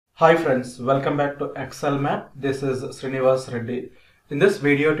Hi friends, welcome back to EXCELMAP. This is Srinivas Reddy. In this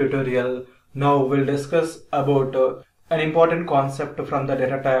video tutorial, now we'll discuss about an important concept from the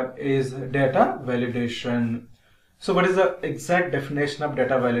data type is data validation. So what is the exact definition of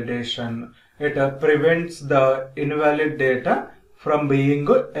data validation? It prevents the invalid data from being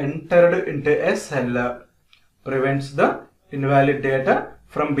entered into a cell. Prevents the invalid data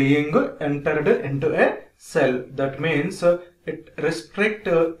from being entered into a cell. That means it restricts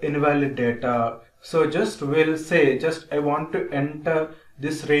invalid data. So we'll say I want to enter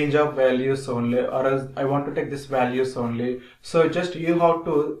this range of values only, or else I want to take this values only. So you have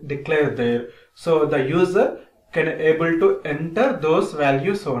to declare there. So the user can able to enter those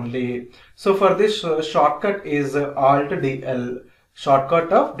values only. So for this shortcut is Alt DL.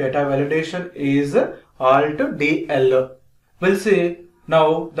 Shortcut of data validation is Alt DL. We'll see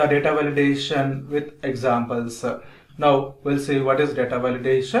now the data validation with examples. Now we'll see what is data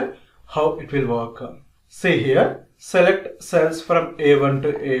validation, how it will work. See here, select cells from A1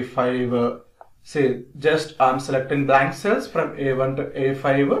 to A5. See, I'm selecting blank cells from A1 to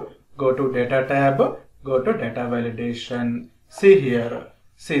A5. Go to data tab, go to data validation. See here.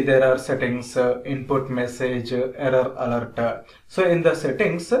 See, there are settings, input message, error alert. So in the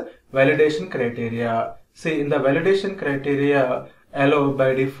settings, validation criteria. See, in the validation criteria, allow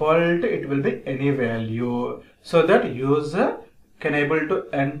by default, it will be any value. So that user can able to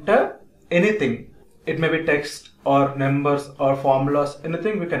enter anything. It may be text or numbers or formulas,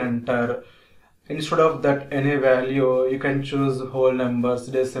 anything we can enter. Instead of that any value, you can choose whole numbers,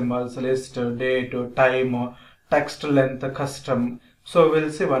 decimals, list, date, time, text length, custom. So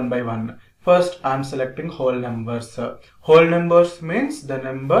we'll see one by one. First, I'm selecting whole numbers. Whole numbers means the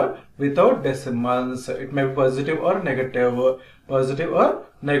number without decimals. It may be positive or negative. Positive or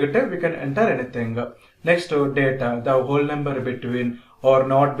negative, we can enter anything. Next, data, the whole number between or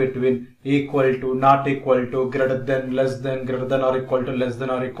not between, equal to, not equal to, greater than, less than, greater than or equal to, less than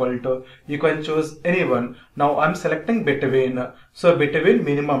or equal to. You can choose anyone. Now I'm selecting between. So between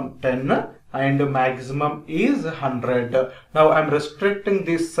minimum 10 and maximum is 100. Now I'm restricting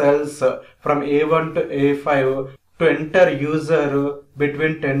these cells from A1 to A5 to enter user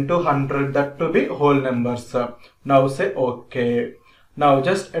between 10 to 100, that to be whole numbers. Now say OK. Now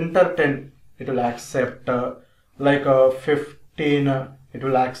just enter 10, it will accept, 15, it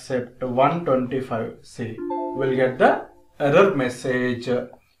will accept, 125. See, we'll get the error message.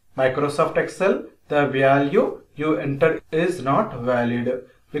 Microsoft Excel, the value you entered is not valid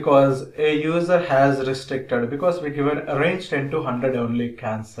because a user has restricted, because we given a range 10 to 100 only.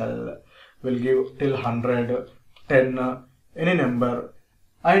 Cancel. We'll give till 100, 10, any number.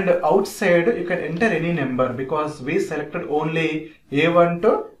 And outside you can enter any number because we selected only A1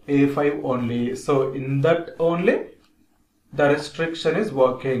 to A5 only. So in that only the restriction is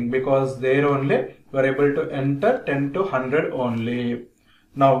working, because there only we're able to enter 10 to 100 only.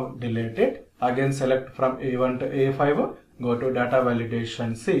 Now delete it. Again select from A1 to A5. Go to data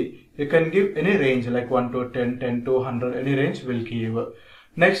validation. See, you can give any range like 1 to 10, 10 to 100, any range will give.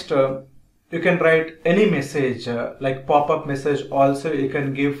 Next, you can write any message like pop-up message also you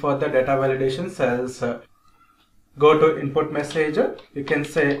can give for the data validation cells. Go to input message. You can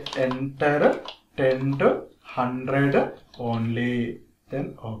say enter 10 to 100 only.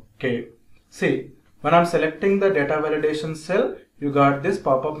 Then OK. See, when I'm selecting the data validation cell, you got this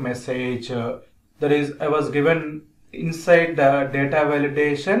pop-up message. That is, I was given inside the data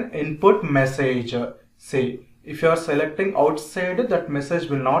validation input message. See, if you are selecting outside, that message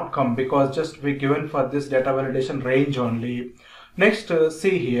will not come because we given for this data validation range only. Next,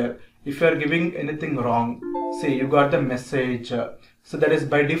 see here, if you are giving anything wrong, see, you got the message. So that is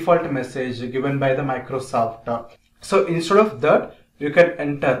by default message given by the Microsoft. So instead of that, you can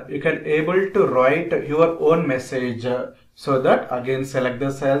enter, you can able to write your own message. So that again select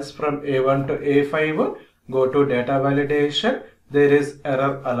the cells from A1 to A5, go to data validation. There is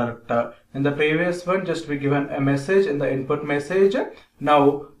error alert. In the previous one, we given a message in the input message.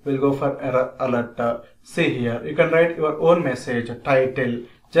 Now we'll go for error alert. See here, you can write your own message, title.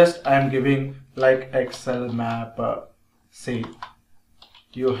 I am giving like EXCELMAP. See,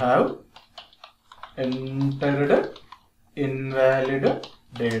 you have entered invalid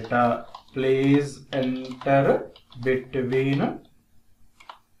data. Please enter between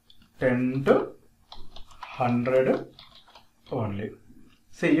 10 to 100 only.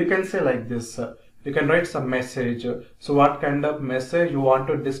 See, you can say like this. You can write some message. So what kind of message you want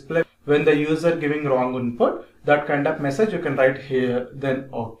to display when the user giving wrong input, that kind of message you can write here. Then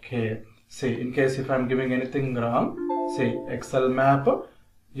OK. See, in case if I'm giving anything wrong, see, EXCELMAP,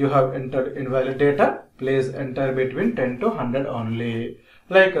 you have entered invalid data. Please enter between 10 to 100 only.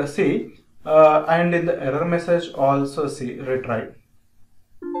 Like see, and in the error message also see retry.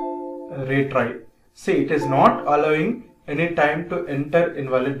 See, it is not allowing any time to enter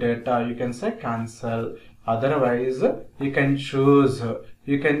invalid data. You can say cancel. Otherwise, you can choose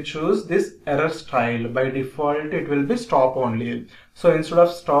this error style. By default, it will be stop only. So instead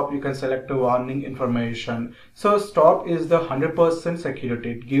of stop, you can select a warning information. So stop is the 100%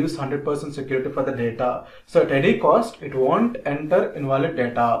 security. It gives 100% security for the data. So at any cost, it won't enter invalid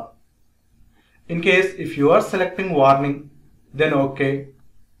data. In case if you are selecting warning, then okay.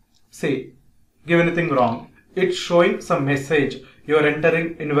 See, give anything wrong. It's showing some message. You are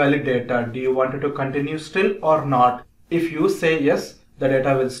entering invalid data. Do you want it to continue still or not? If you say yes, the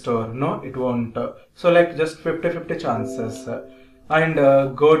data will store. No, it won't. So like just 50-50 chances. And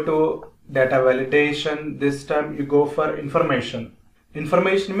go to data validation. This time you go for information.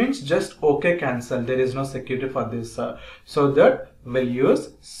 Information means just okay, cancel. There is no security for this. So that we'll use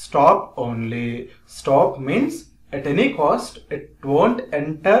stop only. Stop means at any cost, it won't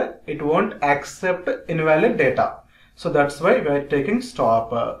accept invalid data. So that's why we are taking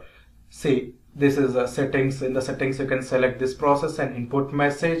stop. See, this is settings. In the settings, you can select this process and input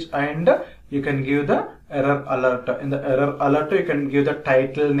message, and you can give the error alert. In the error alert, you can give the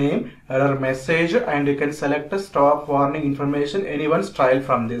title name, error message, and you can select a stop, warning, information, anyone's trial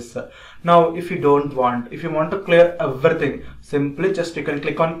from this. Now, if you want to clear everything, simply just you can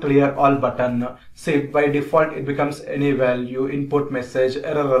click on clear all button. See, by default, it becomes any value, input message,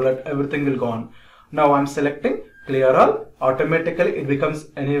 error alert, everything will go on. Now I'm selecting clear all, automatically it becomes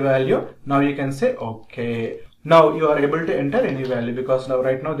any value. Now you can say okay. Now you are able to enter any value because now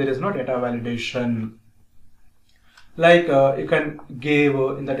right now there is no data validation. Like you can give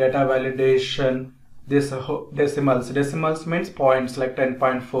in the data validation this decimals. Decimals means points like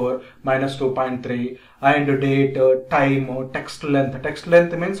 10.4, minus 2.3, and date, time, text length. Text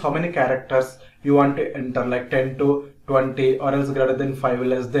length means how many characters you want to enter, like 10 to 20 or else greater than 5,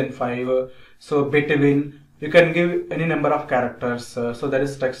 less than 5. So between, you can give any number of characters. So that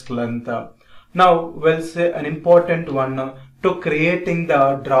is text length. Now we'll say an important one to creating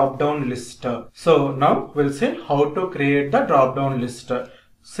the drop down list. So now we'll see how to create the drop down list.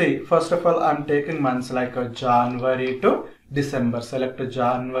 See, first of all, I'm taking months like January to December. Select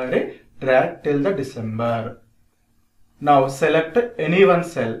January, drag till the December. Now select any one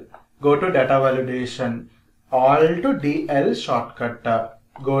cell. Go to data validation. Alt to DL shortcut.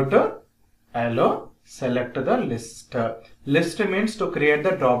 Go to allo. Select the list. List means to create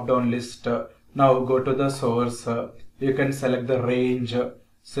the drop down list. Now go to the source. You can select the range.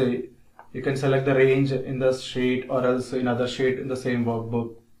 See, you can select the range in the sheet or else in other sheet in the same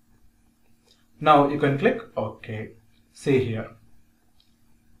workbook. Now you can click OK. See here.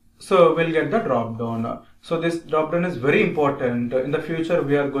 So we'll get the drop down. So this drop down is very important. In the future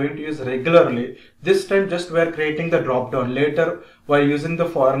we are going to use regularly. This time just we are creating the drop down. Later while using the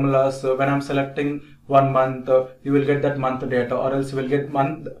formulas, when I'm selecting 1 month, you will get that month data, or else you will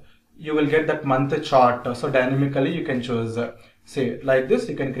get that month chart. So dynamically you can choose. See, like this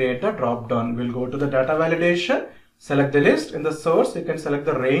you can create a drop down. We'll go to the data validation, select the list. In the source you can select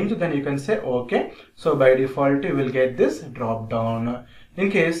the range, then you can say OK. So by default you will get this drop down. In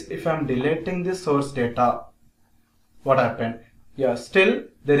case if I'm deleting the source data, what happened? Yeah, still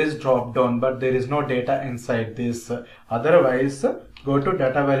there is drop down, but there is no data inside this. Otherwise, go to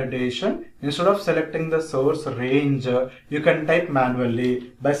data validation. Instead of selecting the source range, you can type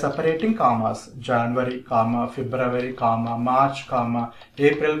manually by separating commas. January, comma, February, comma, March, comma,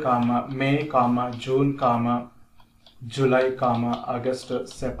 April, comma, May, comma, June, comma, July, comma, August,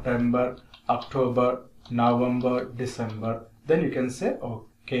 September, October, November, December. Then you can say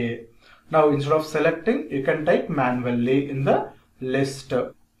OK. Now instead of selecting, you can type manually in the list.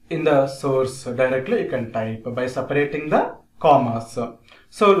 In the source directly you can type by separating the commas.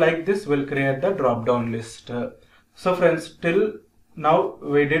 So like this will create the drop down list. So friends, till now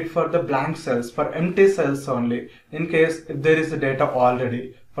we did for the blank cells, for empty cells only. In case if there is data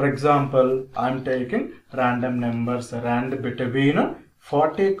already, for example, I'm taking random numbers, rand between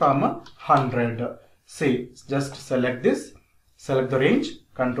 40, 100. See, just select this, select the range,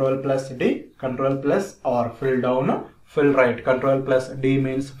 Control plus D, Control plus R, fill down, fill right. Control plus D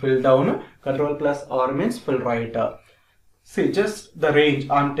means fill down, Control plus R means fill right. See, just the range,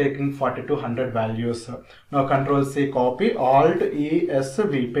 I'm taking 40 to 100 values. Now Control C, copy, Alt E S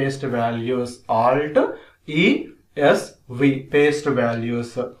V, paste values, Alt E S V, paste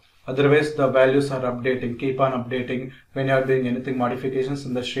values. Otherwise the values are updating, keep on updating. When you are doing anything modifications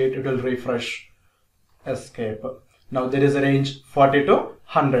in the sheet, it will refresh. Escape. Now there is a range 40 to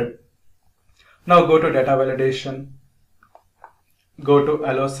 100. Now go to data validation. go to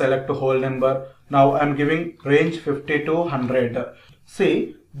allow select to whole number. Now I'm giving range 50 to 100.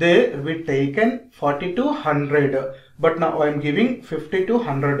 See, they we taken 40 to 100, but now I'm giving 50 to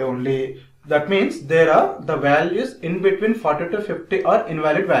 100 only. That means there are the values in between 40 to 50 are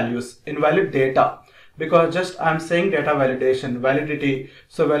invalid values, invalid data. Because just I'm saying data validation, validity.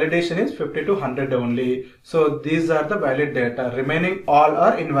 So validation is 50 to 100 only. So these are the valid data. Remaining all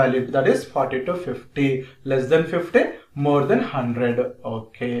are invalid. That is 40 to 50. Less than 50, more than 100.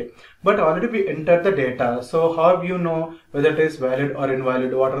 Okay. But already we entered the data. So how you know whether it is valid or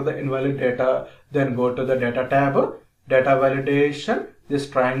invalid? What are the invalid data? Then go to the data tab, data validation, this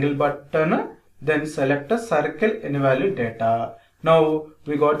triangle button, then select a circle invalid data. Now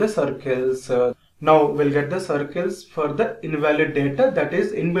we got the circles. Now we'll get the circles for the invalid data that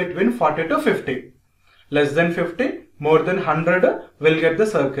is in between 40 to 50. Less than 50, more than 100, we'll get the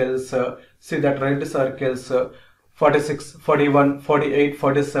circles. See that red circles, 46, 41, 48,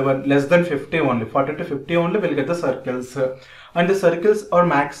 47, less than 50 only. 40 to 50 only we'll get the circles. And the circles are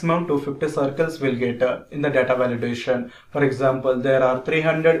maximum 250 circles we'll get in the data validation. For example, there are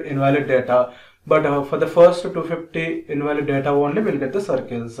 300 invalid data, but for the first 250 invalid data only we'll get the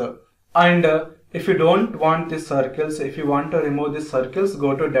circles. And if you don't want these circles, if you want to remove these circles,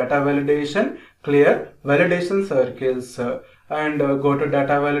 go to data validation, clear validation circles, and go to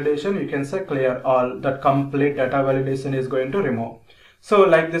data validation. You can say clear all. That complete data validation is going to remove. So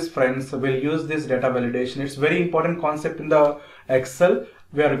like this, friends, we'll use this data validation. It's very important concept in the Excel.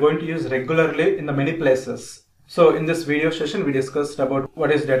 We are going to use regularly in the many places. So in this video session, we discussed about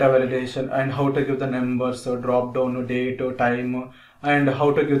what is data validation and how to give the numbers, so drop down, date, time, and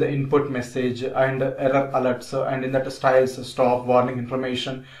how to give the input message and error alerts, and in that styles, stop, warning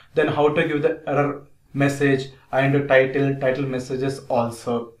information. Then how to give the error message and title messages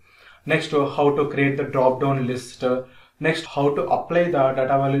also. Next, how to create the drop down list. Next, how to apply the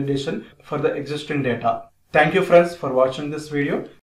data validation for the existing data. Thank you, friends, for watching this video.